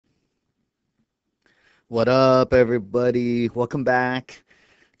What up, everybody? Welcome back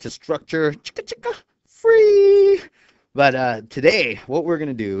to Structure Chicka Chicka Free. But today, what we're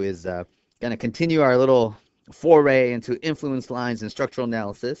gonna do is gonna continue our little foray into influence lines and structural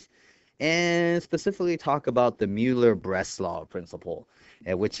analysis, and specifically talk about the Muller-Breslau principle,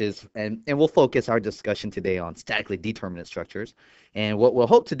 and we'll focus our discussion today on statically determinate structures. And what we'll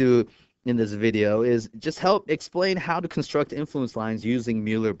hope to do in this video is just help explain how to construct influence lines using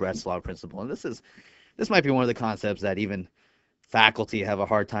Muller-Breslau principle. And this might be one of the concepts that even faculty have a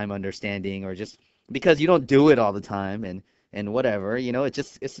hard time understanding, or just because you don't do it all the time, and whatever,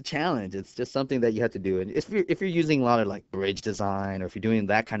 it's a challenge. It's just something that you have to do. And if you're using a lot of like bridge design, or if you're doing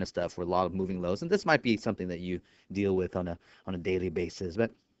that kind of stuff with a lot of moving loads, and this might be something that you deal with on a daily basis.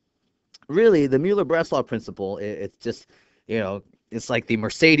 But really, the Muller-Breslau principle, it's just, it's like the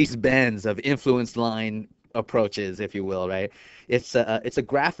Mercedes-Benz of influence line approaches, if you will, right? It's a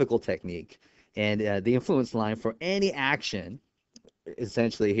graphical technique, and the influence line for any action,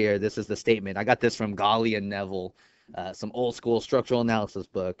 essentially here, this is the statement. I got this from Golly and Neville, some old school structural analysis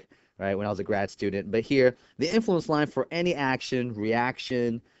book, right, when I was a grad student. But here, the influence line for any action,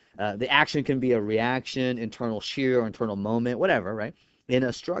 reaction, the action can be a reaction, internal shear, or internal moment, whatever, right? In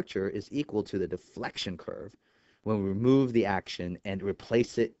a structure is equal to the deflection curve when we remove the action and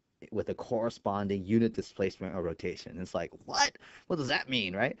replace it with a corresponding unit displacement or rotation. It's like, what? What does that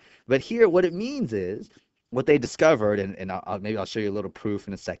mean, right? But here, what it means is what they discovered, and maybe I'll show you a little proof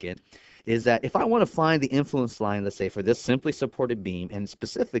in a second, is that if I want to find the influence line, let's say for this simply supported beam, and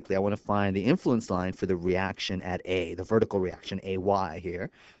specifically I want to find the influence line for the reaction at A, the vertical reaction AY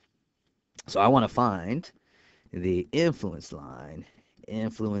here. So I want to find the influence line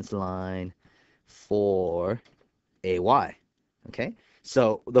for AY. Okay,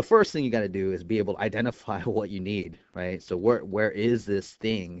 so the first thing you got to do is be able to identify what you need, right? So where is this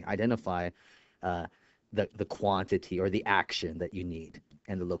thing? Identify uh, the quantity or the action that you need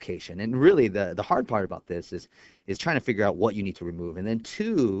and the location. And really the hard part about this is trying to figure out what you need to remove. And then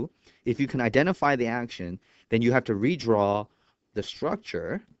two, if you can identify the action, then you have to redraw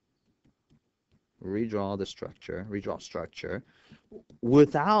structure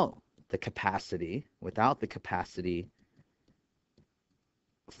without the capacity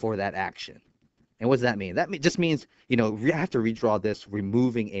for that action. And what does that mean? That just means, you have to redraw this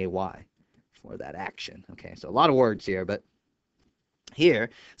removing AY for that action. Okay, so a lot of words here, but here,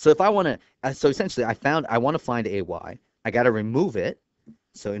 so if I want to, so essentially I want to find AY, I got to remove it.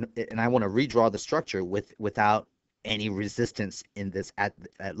 So, and I want to redraw the structure without any resistance in this at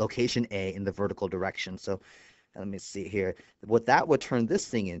location A in the vertical direction. So let me see here. What that would turn this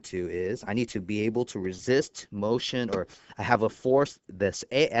thing into is I need to be able to resist motion, or I have a force. This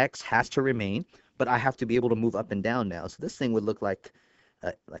AX has to remain, but I have to be able to move up and down now. So this thing would look like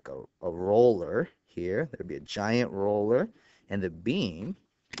a roller here. There'd be a giant roller, and the beam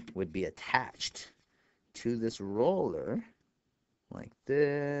would be attached to this roller like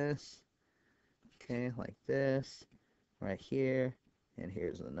this. Okay, like this, right here. And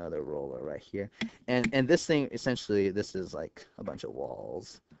here's another roller right here. And this thing, essentially, this is like a bunch of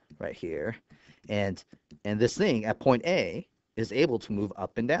walls right here. And this thing at point A is able to move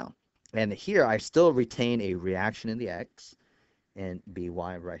up and down. And here I still retain a reaction in the X and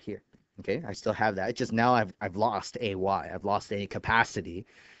BY right here. Okay, I still have that. It's just now I've lost AY. I've lost any capacity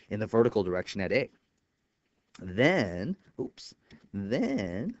in the vertical direction at A. Then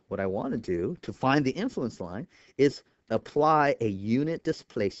what I want to do to find the influence line is apply a unit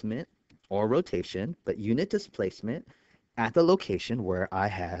displacement or rotation, but unit displacement at the location where I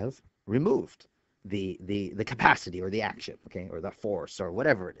have removed the capacity or the action, okay, or the force or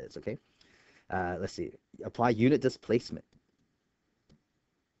whatever it is, okay. Let's see, apply unit displacement,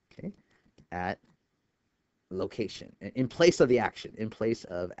 okay, at location in place of the action, in place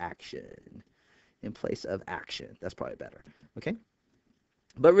of action. That's probably better, okay.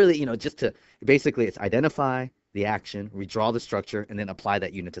 But really, just to basically, it's identify the action, redraw the structure, and then apply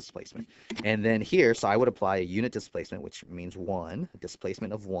that unit displacement. And then here, so I would apply a unit displacement, which means 1, a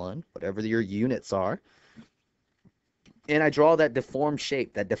displacement of 1, whatever your units are. And I draw that deformed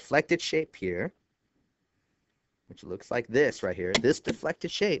shape, that deflected shape here, which looks like this right here. This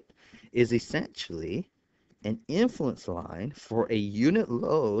deflected shape is essentially an influence line for a unit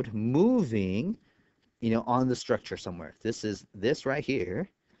load moving, on the structure somewhere. This is this right here.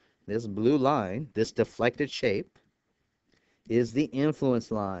 This blue line, this deflected shape, is the influence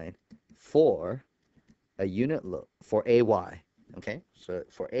line for a unit load for AY. Okay, so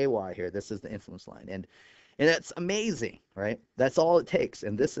for AY here, this is the influence line, and that's amazing, right? That's all it takes,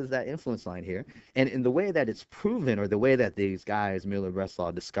 and this is that influence line here. And in the way that it's proven, or the way that these guys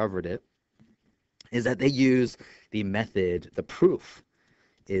Muller-Breslau discovered it, is that they use the method, the proof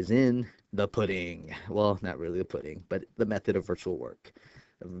is in the pudding. Well, not really the pudding, but the method of virtual work.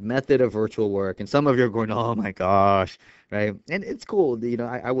 The method of virtual work. And some of you are going, oh my gosh, right? And it's cool.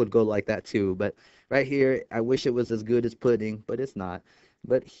 I would go like that too. But right here, I wish it was as good as pudding, but it's not.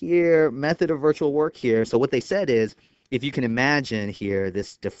 But here, method of virtual work here. So what they said is, if you can imagine here,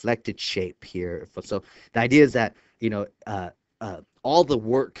 this deflected shape here. So the idea is that, all the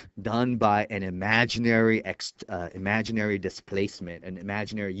work done by an imaginary displacement, an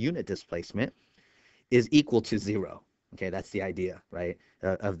imaginary unit displacement, is equal to zero. Okay, that's the idea, right?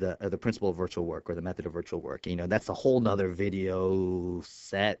 Of the principle of virtual work, or the method of virtual work. That's a whole nother video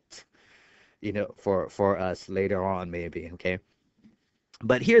set, for us later on, maybe. Okay.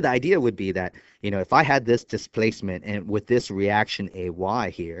 But here the idea would be that, if I had this displacement and with this reaction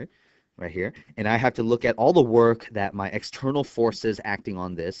AY here, right here, and I have to look at all the work that my external forces acting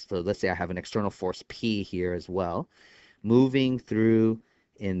on this. So let's say I have an external force P here as well, moving through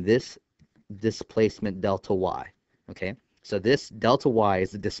in this displacement delta Y. Okay, so this delta Y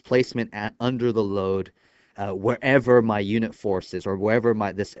is the displacement under the load, wherever my unit force is, or wherever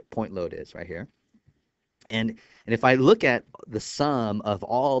this point load is, right here. And if I look at the sum of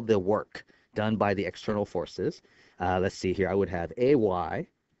all the work done by the external forces, let's see here, I would have AY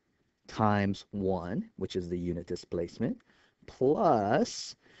times 1, which is the unit displacement,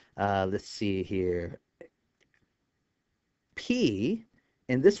 plus, let's see here, P,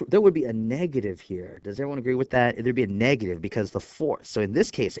 and there would be a negative here. Does everyone agree with that? There'd be a negative because the force. So in this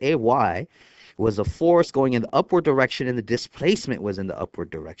case, AY was a force going in the upward direction, and the displacement was in the upward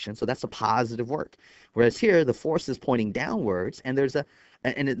direction. So that's a positive work. Whereas here, the force is pointing downwards, and the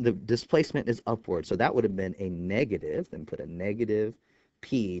displacement is upward. So that would have been a negative. Then put a negative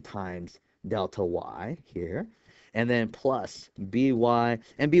P times delta Y here. And then plus BY,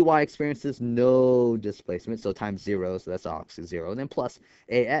 and BY experiences no displacement, so times 0, so that's obviously 0. And then plus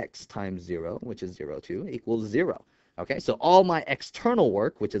AX times 0, which is 0 too, equals 0. Okay, so all my external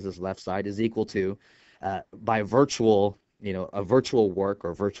work, which is this left side, is equal to, by virtual, a virtual work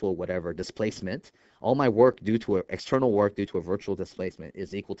or virtual whatever displacement, all my work external work due to a virtual displacement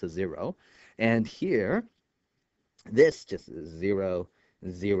is equal to 0. And here, this just is 0,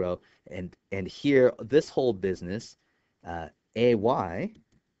 0, and here, this whole business, AY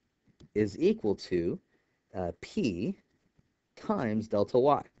is equal to P times delta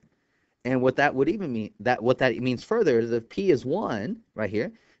Y. And what that would even mean, what that means further is if P is 1 right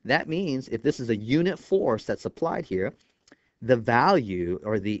here, that means if this is a unit force that's applied here, the value,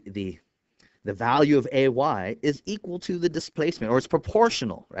 or the value of AY is equal to the displacement, or it's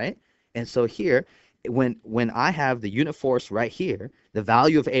proportional, right? And so here, when I have the unit force right here, the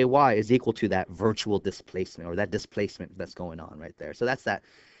value of AY is equal to that virtual displacement, or that displacement that's going on right there. So that's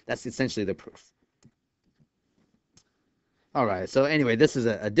essentially the proof. All right. So anyway, this is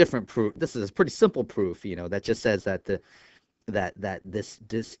a different proof. This is a pretty simple proof, that just says that the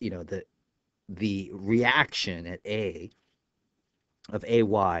reaction at A of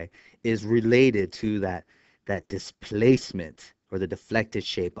AY is related to that displacement, or the deflected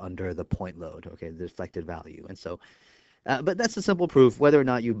shape under the point load, okay, the deflected value. And so, but that's a simple proof. Whether or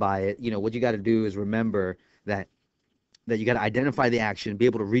not you buy it, what you got to do is remember that you got to identify the action, be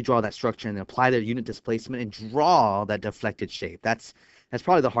able to redraw that structure, and apply the unit displacement and draw that deflected shape. That's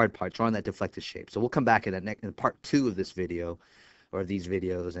probably the hard part, drawing that deflected shape. So we'll come back in part 2 of this video, or these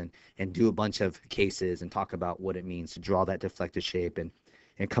videos, and do a bunch of cases and talk about what it means to draw that deflected shape and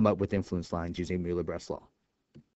come up with influence lines using Muller-Breslau.